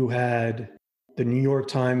 You had the New York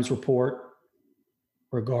Times report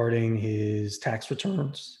regarding his tax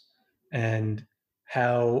returns and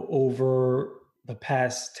how over the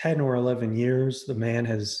past 10 or 11 years, the man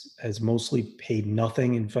has mostly paid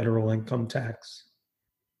nothing in federal income tax.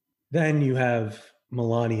 Then you have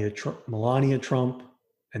Melania Trump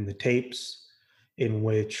and the tapes in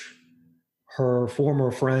which her former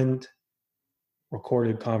friend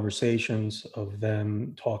recorded conversations of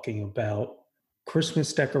them talking about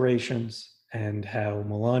Christmas decorations and how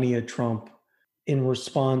Melania Trump, in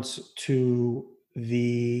response to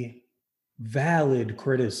the valid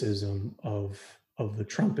criticism of the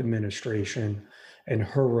Trump administration and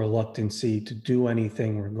her reluctancy to do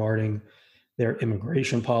anything regarding their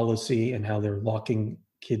immigration policy and how they're locking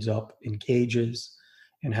kids up in cages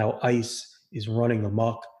and how ICE is running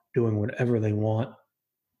amok, doing whatever they want.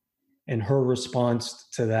 And her response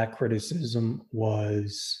to that criticism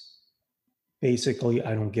was basically,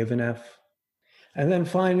 I don't give an F. And then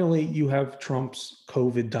finally, you have Trump's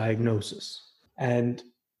COVID diagnosis and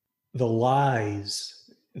the lies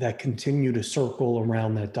that continue to circle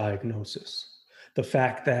around that diagnosis. The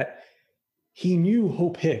fact that he knew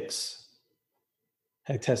Hope Hicks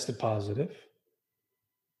had tested positive,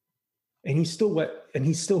 and he still went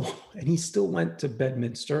to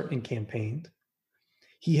Bedminster and campaigned.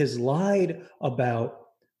 He has lied about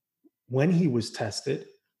when he was tested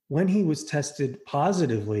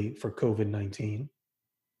positively for COVID-19.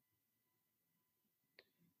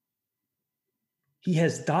 He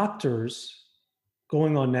has doctors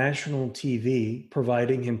going on national TV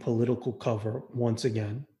providing him political cover once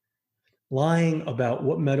again, lying about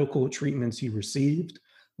what medical treatments he received,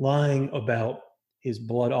 lying about his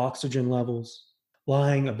blood oxygen levels,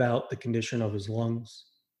 lying about the condition of his lungs.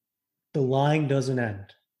 The lying doesn't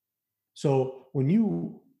end. So when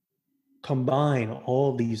you combine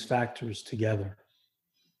all these factors together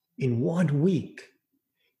in 1 week,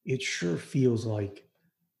 it sure feels like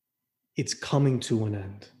it's coming to an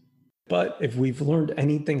end. But if we've learned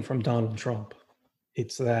anything from Donald Trump,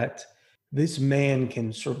 it's that this man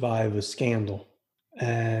can survive a scandal.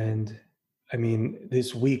 And I mean,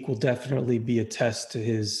 this week will definitely be a test to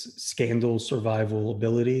his scandal survival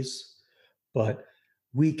abilities, but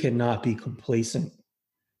we cannot be complacent.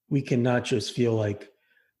 We cannot just feel like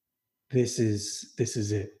this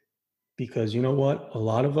is it. Because you know what? A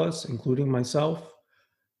lot of us, including myself,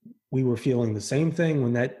 we were feeling the same thing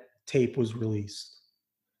when that tape was released.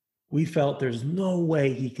 We felt there's no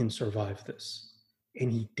way he can survive this.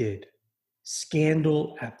 And he did.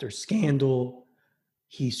 Scandal after scandal,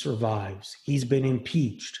 he survives. He's been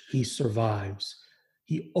impeached. He survives.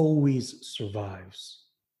 He always survives.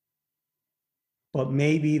 But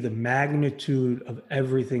maybe the magnitude of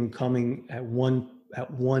everything coming at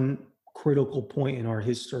one critical point in our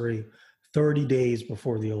history, 30 days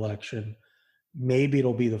before the election, maybe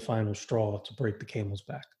it'll be the final straw to break the camel's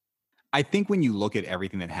back. I think when you look at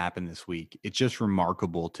everything that happened this week, it's just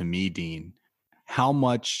remarkable to me, Dean, how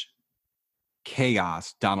much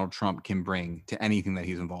chaos Donald Trump can bring to anything that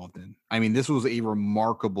he's involved in. I mean, this was a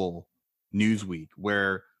remarkable news week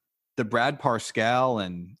where the Brad Parscale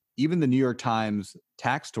and even the New York Times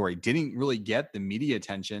tax story didn't really get the media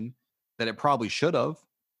attention that it probably should have,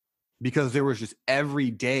 because there was just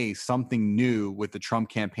every day something new with the Trump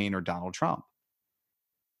campaign or Donald Trump.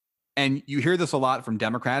 And you hear this a lot from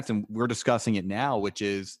Democrats, and we're discussing it now, which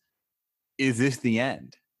is this the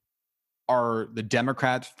end? Are the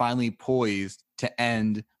Democrats finally poised to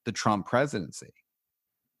end the Trump presidency?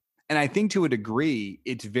 And I think to a degree,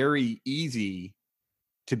 it's very easy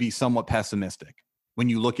to be somewhat pessimistic when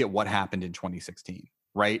you look at what happened in 2016,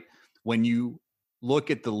 right? When you look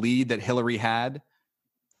at the lead that Hillary had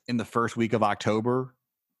in the first week of October,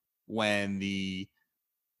 when the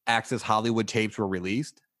Access Hollywood tapes were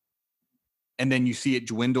released, and then you see it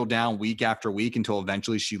dwindle down week after week until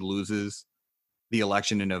eventually she loses the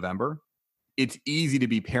election in November. It's easy to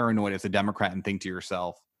be paranoid as a Democrat and think to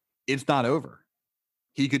yourself, it's not over.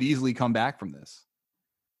 He could easily come back from this.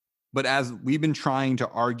 But as we've been trying to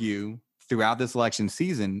argue throughout this election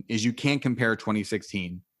season, is you can't compare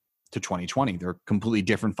 2016 to 2020. They're completely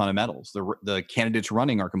different fundamentals. The candidates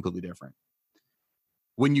running are completely different.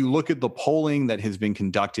 When you look at the polling that has been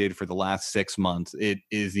conducted for the last 6 months, it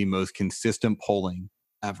is the most consistent polling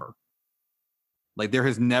ever. Like, there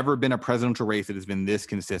has never been a presidential race that has been this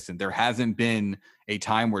consistent. There hasn't been a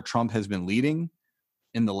time where Trump has been leading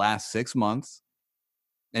in the last 6 months,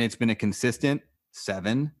 and it's been a consistent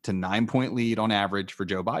 7 to 9 point lead on average for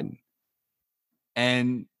Joe Biden.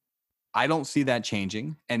 And I don't see that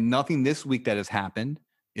changing, and nothing this week that has happened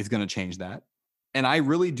is going to change that. And I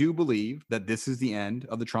really do believe that this is the end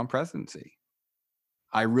of the Trump presidency.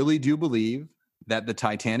 I really do believe that the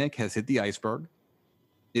Titanic has hit the iceberg.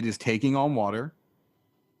 It is taking on water,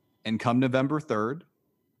 and come November 3rd,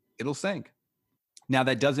 it'll sink. Now,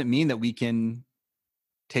 that doesn't mean that we can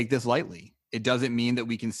take this lightly. It doesn't mean that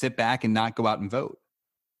we can sit back and not go out and vote.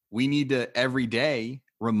 We need to every day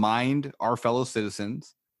remind our fellow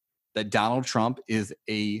citizens that Donald Trump is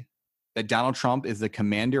the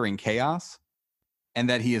commander in chaos, and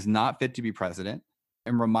that he is not fit to be president,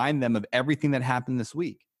 and remind them of everything that happened this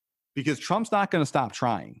week. Because Trump's not going to stop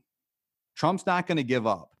trying. Trump's not going to give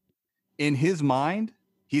up. In his mind,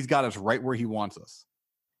 he's got us right where he wants us.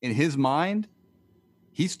 In his mind,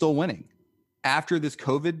 he's still winning. After this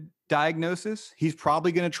COVID diagnosis, he's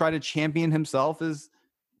probably going to try to champion himself as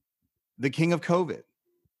the king of COVID.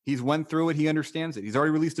 He's went through it. He understands it. He's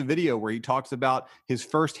already released a video where he talks about his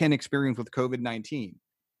firsthand experience with COVID-19.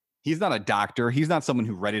 He's not a doctor. He's not someone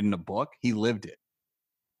who read it in a book. He lived it.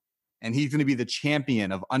 And he's going to be the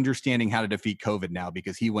champion of understanding how to defeat COVID now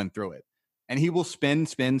because he went through it. And he will spin.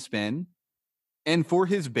 And for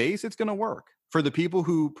his base, it's going to work. For the people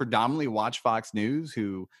who predominantly watch Fox News,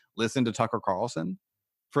 who listen to Tucker Carlson,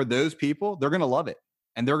 for those people, they're going to love it.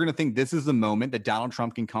 And they're going to think this is the moment that Donald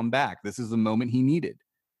Trump can come back. This is the moment he needed.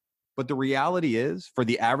 But the reality is, for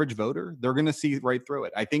the average voter, they're going to see right through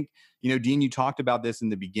it. I think, Dean, you talked about this in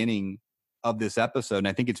the beginning of this episode, and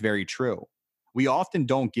I think it's very true. We often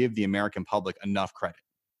don't give the American public enough credit.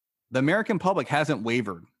 The American public hasn't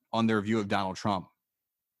wavered on their view of Donald Trump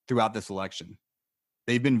throughout this election.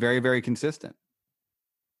 They've been very, very consistent.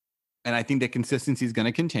 And I think that consistency is going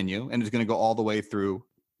to continue and is going to go all the way through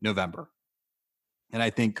November. And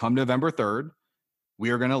I think come November 3rd, we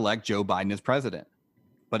are going to elect Joe Biden as president.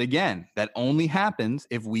 But again, that only happens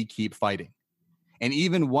if we keep fighting. And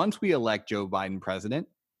even once we elect Joe Biden president,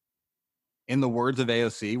 in the words of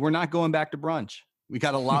AOC, we're not going back to brunch. We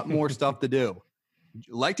got a lot more stuff to do.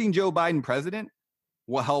 Electing Joe Biden president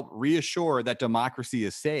will help reassure that democracy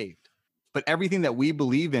is saved. But everything that we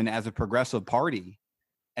believe in as a progressive party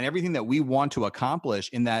and everything that we want to accomplish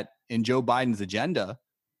in Joe Biden's agenda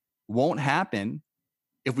won't happen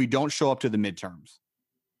if we don't show up to the midterms.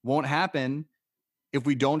 Won't happen if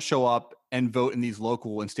we don't show up and vote in these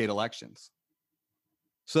local and state elections.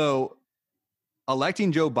 So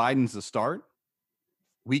electing Joe Biden's the start.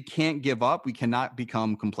 We can't give up. We cannot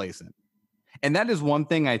become complacent. And that is one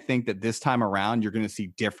thing I think that this time around you're going to see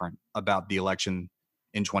different about the election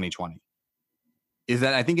in 2020. Is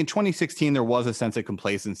that I think in 2016 there was a sense of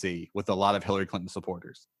complacency with a lot of Hillary Clinton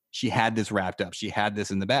supporters. She had this wrapped up. She had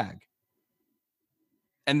this in the bag.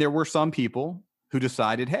 And there were some people who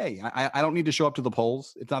decided, hey, I don't need to show up to the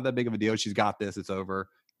polls. It's not that big of a deal. She's got this. It's over.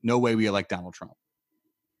 No way we elect Donald Trump.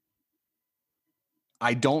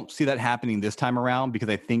 I don't see that happening this time around because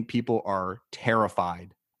I think people are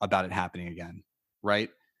terrified about it happening again, right?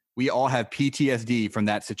 We all have PTSD from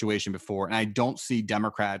that situation before, and I don't see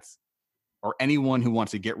Democrats or anyone who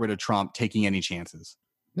wants to get rid of Trump taking any chances.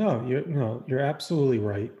 No, you're absolutely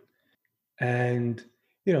right. And,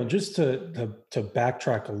 just to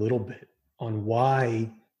backtrack a little bit on why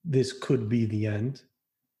this could be the end,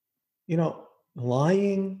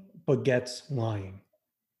 lying begets lying.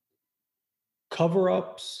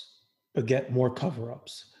 Cover-ups beget more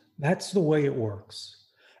cover-ups. That's the way it works.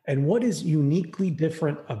 And what is uniquely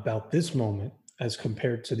different about this moment as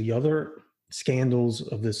compared to the other scandals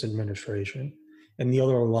of this administration and the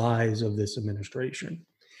other lies of this administration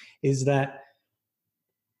is that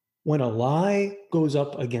when a lie goes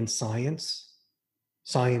up against science,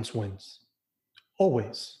 science wins.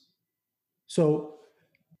 Always. So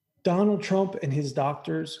Donald Trump and his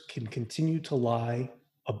doctors can continue to lie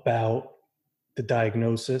about the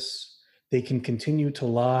diagnosis. They can continue to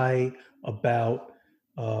lie about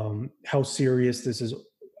how serious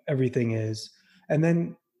everything is. And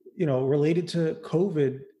then, related to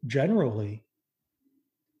COVID generally,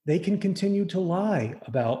 they can continue to lie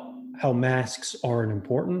about how masks aren't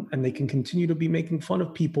important, and they can continue to be making fun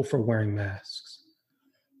of people for wearing masks.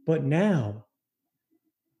 But now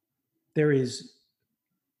there is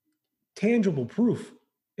tangible proof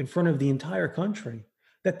in front of the entire country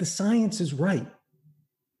that the science is right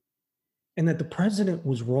and that the president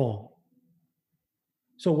was wrong.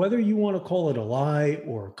 So whether you want to call it a lie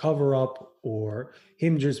or a cover-up or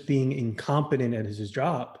him just being incompetent at his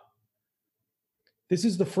job, This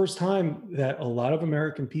is the first time that a lot of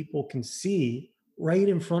American people can see right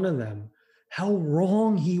in front of them how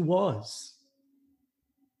wrong he was.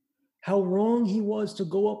 How wrong he was to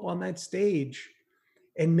go up on that stage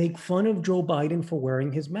and make fun of Joe Biden for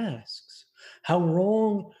wearing his masks. How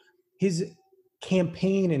wrong his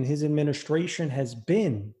campaign and his administration has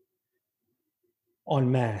been on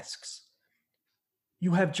masks.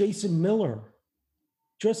 You have Jason Miller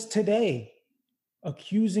just today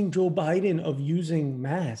accusing Joe Biden of using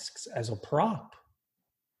masks as a prop.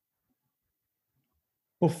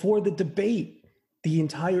 Before the debate, the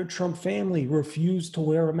entire Trump family refused to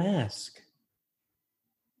wear a mask.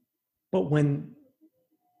 But when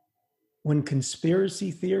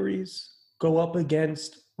conspiracy theories go up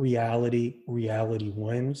against reality, reality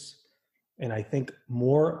wins. And I think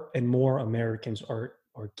more and more Americans are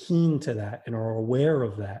keen to that and are aware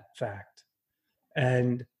of that fact.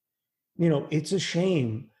 And, you know, it's a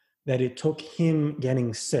shame that it took him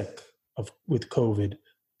getting sick with COVID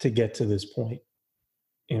to get to this point.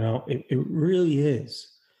 You know, it really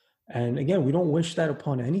is. And again, we don't wish that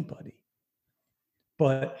upon anybody.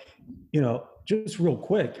 But, you know, just real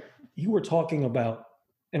quick, you were talking about,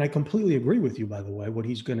 and I completely agree with you, by the way, what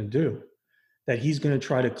he's going to do, that he's going to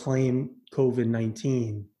try to claim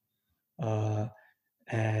COVID-19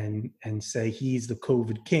 and say he's the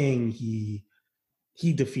COVID king.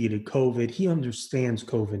 He defeated COVID. He understands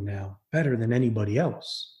COVID now better than anybody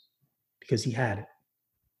else because he had it.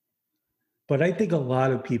 But I think a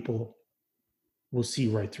lot of people will see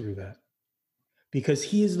right through that because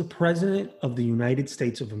he is the president of the United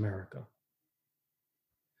States of America.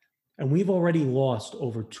 And we've already lost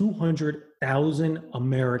over 200,000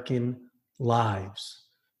 American lives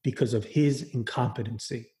because of his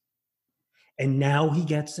incompetency. And now he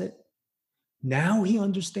gets it. Now he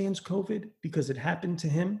understands COVID because it happened to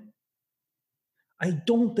him. I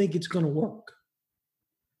don't think it's going to work.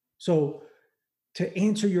 So to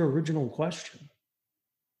answer your original question,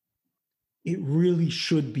 it really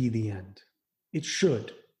should be the end. It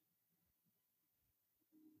should.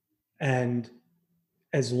 And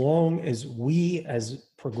as long as we as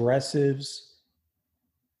progressives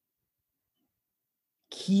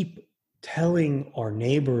keep telling our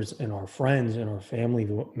neighbors and our friends and our family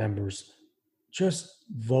members, just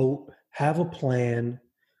vote, have a plan,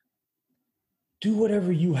 do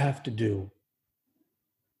whatever you have to do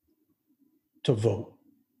to vote.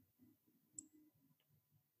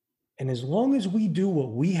 And as long as we do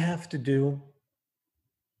what we have to do,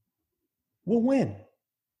 we'll win.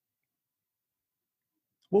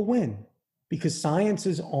 We'll win because science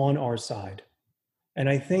is on our side. And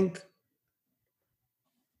I think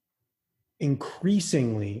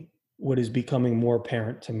increasingly what is becoming more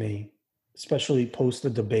apparent to me, especially post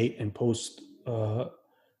the debate and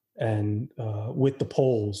with the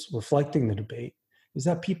polls reflecting the debate, is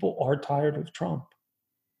that people are tired of Trump.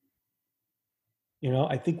 You know,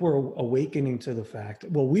 I think we're awakening to the fact,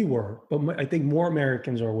 well, we were, but I think more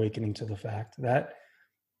Americans are awakening to the fact that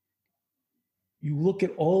you look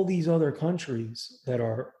at all these other countries that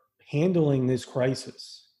are handling this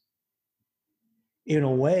crisis in a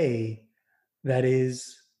way that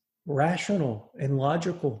is rational and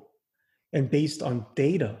logical and based on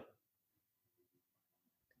data.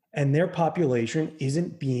 And their population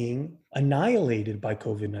isn't being annihilated by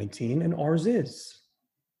COVID-19, and ours is.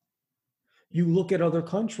 You look at other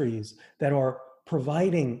countries that are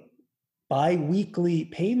providing bi-weekly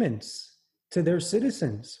payments to their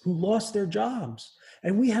citizens who lost their jobs.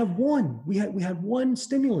 And we have one. We had one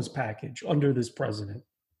stimulus package under this president.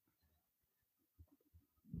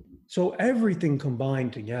 So everything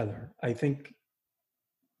combined together, I think,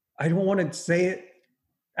 I don't want to say it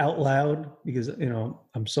out loud because, you know,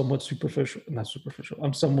 I'm somewhat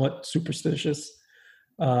I'm somewhat superstitious.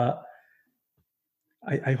 I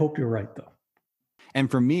hope you're right, though. And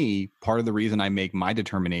for me, part of the reason I make my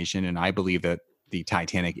determination, and I believe that the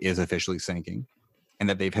Titanic is officially sinking and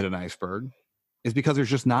that they've hit an iceberg, is because there's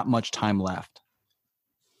just not much time left.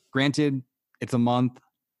 Granted, it's a month.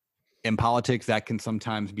 In politics, that can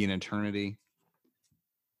sometimes be an eternity.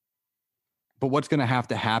 But what's going to have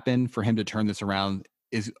to happen for him to turn this around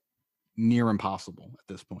is near impossible at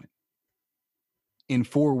this point. In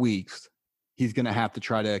 4 weeks, he's going to have to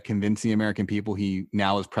try to convince the American people he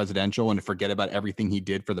now is presidential and to forget about everything he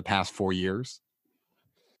did for the past 4 years.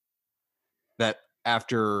 That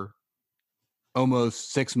after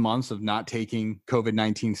almost 6 months of not taking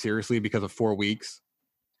COVID-19 seriously because of 4 weeks,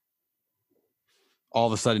 all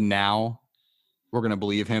of a sudden now we're going to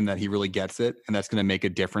believe him that he really gets it, and that's going to make a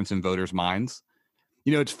difference in voters' minds.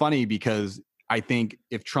 You know, it's funny because I think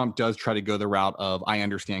if Trump does try to go the route of I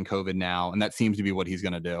understand COVID now, and that seems to be what he's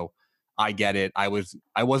going to do, I get it. I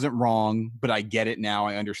wasn't wrong, but I get it now.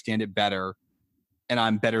 I understand it better. And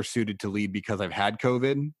I'm better suited to lead because I've had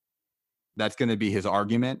COVID. That's going to be his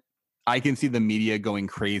argument. I can see the media going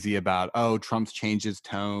crazy about, oh, Trump's changed his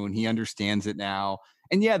tone. He understands it now.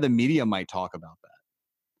 And yeah, the media might talk about that.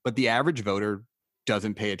 But the average voter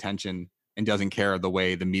doesn't pay attention and doesn't care the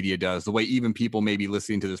way the media does, the way even people maybe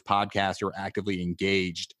listening to this podcast or actively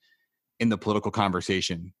engaged in the political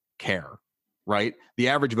conversation care, right? The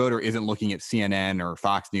average voter isn't looking at CNN or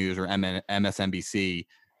Fox News or MSNBC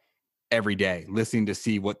every day, listening to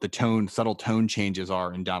see what the subtle tone changes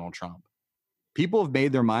are in Donald Trump. People have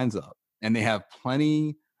made their minds up, and they have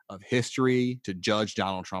plenty of history to judge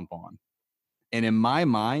Donald Trump on. And in my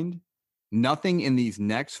mind, nothing in these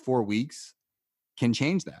next 4 weeks can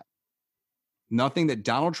change that. Nothing that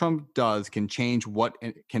Donald Trump does can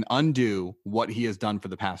undo what he has done for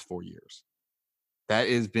the past 4 years. That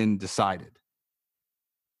has been decided.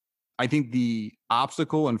 I think the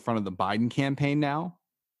obstacle in front of the Biden campaign now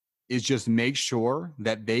is just make sure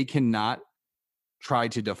that they cannot try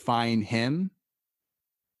to define him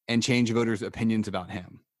and change voters' opinions about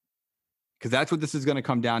him. Because that's what this is going to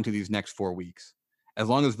come down to these next 4 weeks. As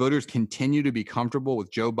long as voters continue to be comfortable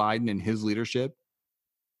with Joe Biden and his leadership,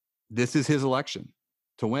 this is his election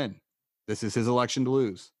to win. This is his election to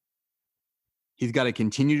lose. He's got to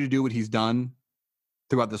continue to do what he's done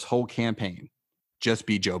throughout this whole campaign. Just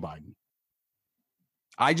be Joe Biden.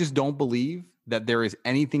 I just don't believe that there is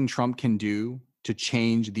anything Trump can do to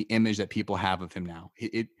change the image that people have of him now.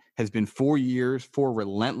 It has been 4 years, 4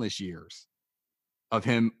 relentless years of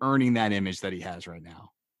him earning that image that he has right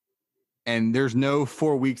now. And there's no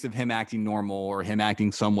 4 weeks of him acting normal or him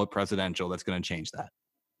acting somewhat presidential that's going to change that.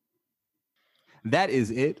 That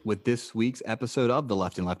is it with this week's episode of the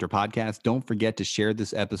Left and Lefter podcast. Don't forget to share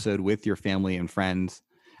this episode with your family and friends.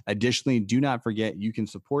 Additionally, do not forget you can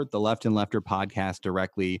support the Left and Lefter podcast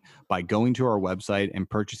directly by going to our website and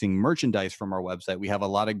purchasing merchandise from our website. We have a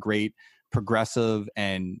lot of great progressive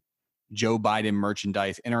and Joe Biden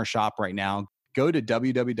merchandise in our shop right now. Go to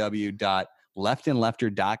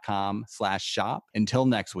www.leftandlefter.com/shop. Until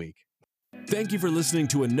next week. Thank you for listening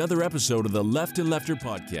to another episode of the Left and Lefter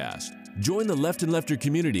podcast. Join the Left and Lefter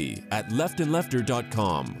community at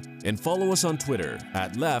leftandlefter.com and follow us on Twitter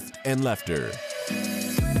at Left and Lefter.